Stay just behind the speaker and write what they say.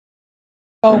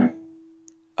Oh,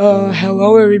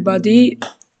 hello everybody.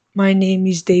 My name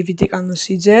is David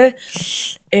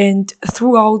Dekanosidze, and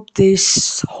throughout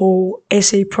this whole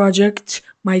essay project,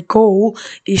 my goal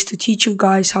is to teach you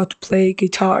guys how to play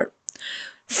guitar.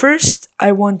 First,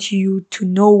 I want you to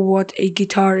know what a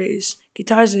guitar is.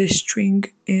 Guitar is a string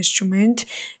instrument.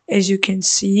 As you can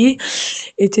see,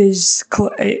 it is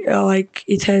like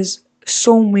it has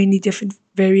so many different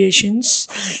variations,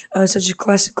 such as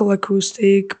classical,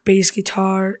 acoustic, bass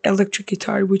guitar, electric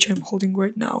guitar, which I'm holding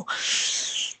right now.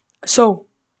 So,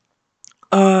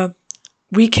 uh,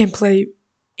 we can play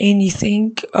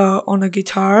anything on a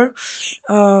guitar,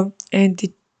 and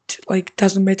it like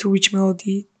doesn't matter which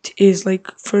melody it is.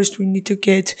 Like first we need to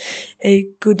get a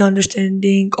good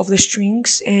understanding of the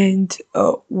strings and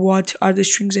what are the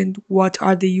strings and what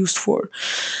are they used for.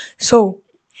 So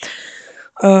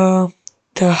uh,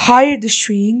 the higher the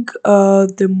string,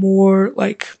 the more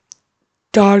like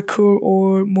darker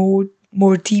or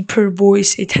more deeper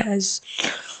voice it has.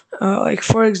 Like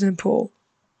for example,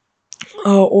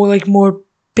 or like more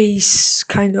bass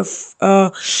kind of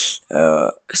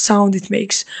sound it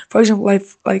makes. For example,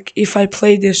 like if I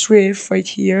play this riff right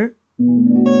here,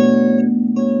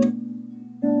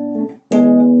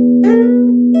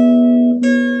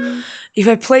 if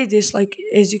I play this, like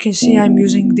as you can see, I'm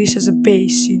using this as a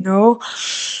bass,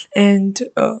 and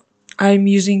I'm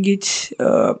using it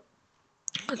to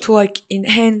like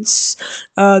enhance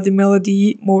the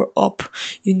melody more up,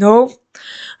 you know.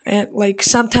 And like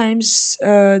sometimes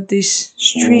these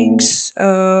strings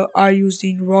are used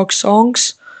in rock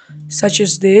songs, such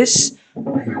as this.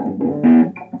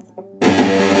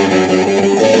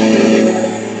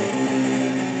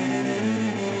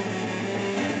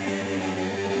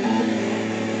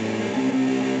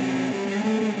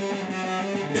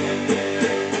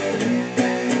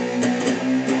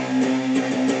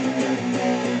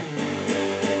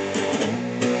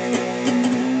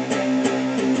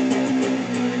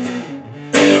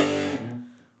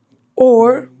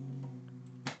 Or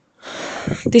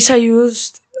these are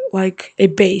used like a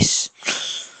bass.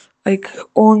 Like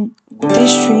on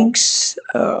these strings,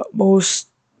 most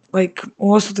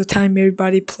of the time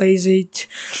everybody plays it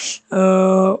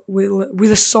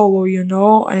with a solo,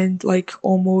 and like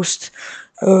almost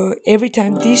every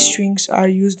time these strings are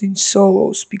used in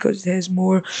solos because it has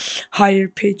more higher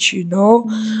pitch,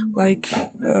 like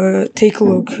take a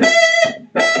look.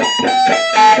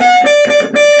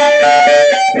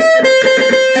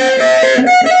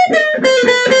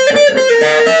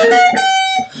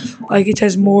 Like it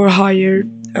has more higher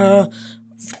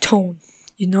tone,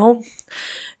 you know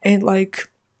and like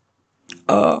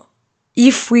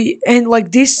if we and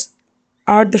like these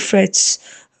are the frets.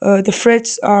 The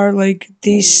frets are like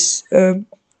these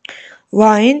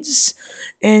lines,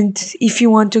 and if you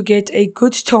want to get a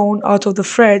good tone out of the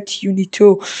fret, you need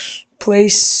to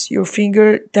place your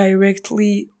finger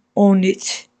directly on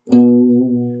it.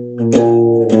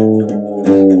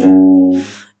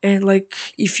 And like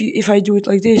if I do it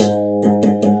like this,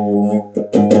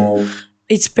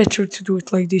 it's better to do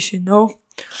it like this,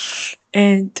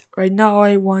 And right now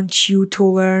I want you to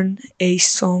learn a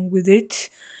song with it,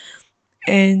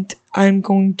 and I'm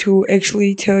going to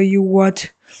actually tell you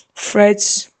what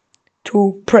frets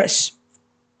to press.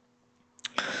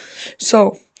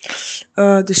 So,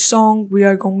 the song we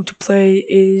are going to play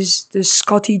is the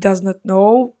Scotty Does Not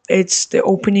Know. It's the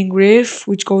opening riff,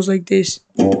 which goes like this.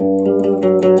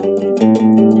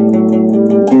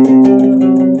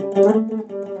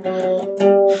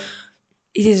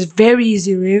 It is very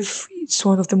easy riff. It's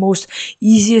one of the most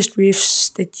easiest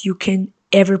riffs that you can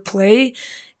ever play,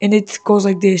 and it goes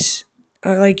like this.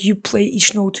 Like you play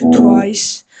each note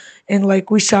twice, and like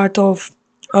we start off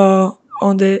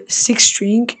on the sixth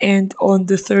string and on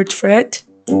the third fret.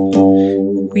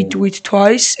 We do it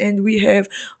twice, and we have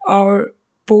our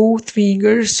both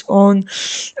fingers on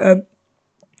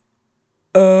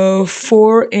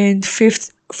fourth and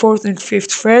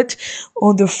fifth fret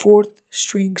on the fourth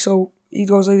string. So it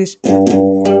goes like this.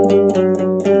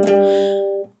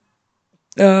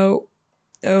 Uh,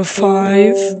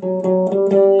 five,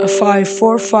 5,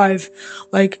 4, 5,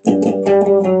 like.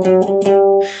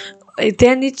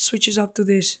 Then it switches up to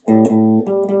this.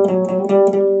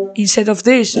 Instead of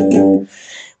this,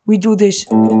 we do this,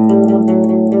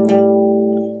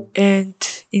 and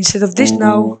instead of this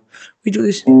now, we do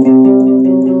this.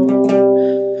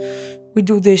 We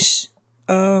do this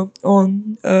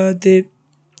on the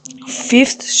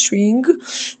fifth string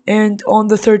and on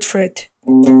the third fret.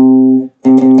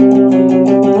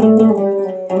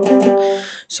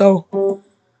 So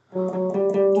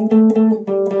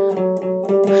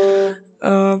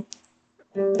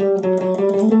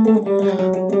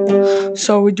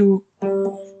So we do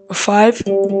 5,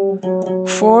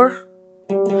 4,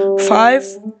 5,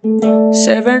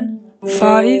 7,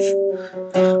 5,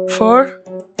 4,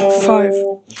 5.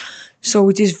 So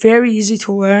it is very easy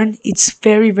to learn. It's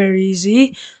very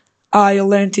easy. I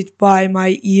learned it by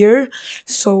my ear.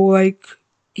 So like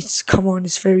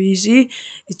it's very easy.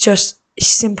 It's just a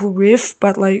simple riff,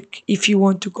 but like if you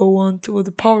want to go on to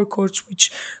the power chords which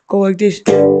go like this.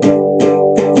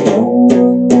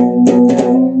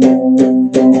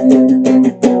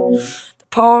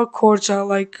 The power chords are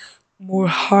like more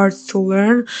hard to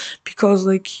learn because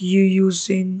like you use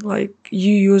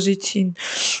it in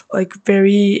like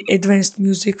very advanced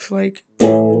music like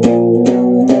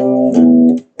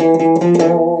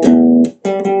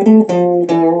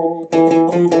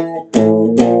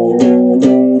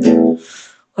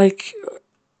like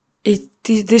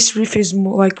this riff is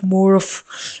more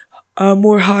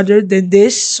harder than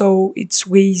this, so it's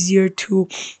way easier to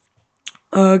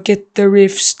get the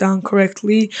riffs done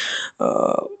correctly,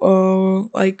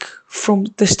 like from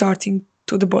the starting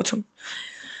to the bottom.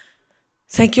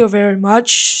 Thank you very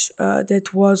much.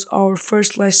 That was our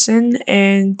first lesson,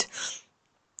 and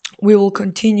we will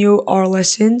continue our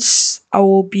lessons. I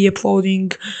will be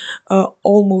uploading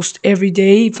almost every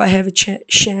day if I have a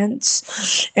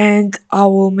chance, and I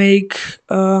will make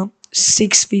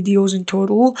 6 videos in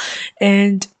total.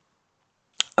 And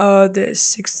the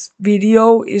sixth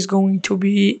video is going to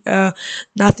be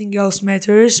Nothing Else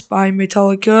Matters by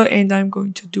Metallica, and I'm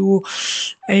going to do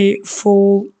a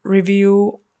full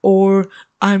review, or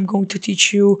I'm going to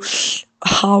teach you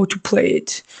how to play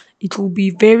it. It will be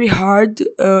very hard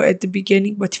at the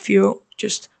beginning, but if you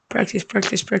just practice,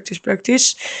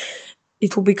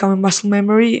 it will become a muscle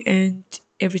memory and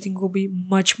everything will be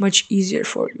much easier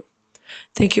for you.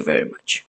 Thank you very much.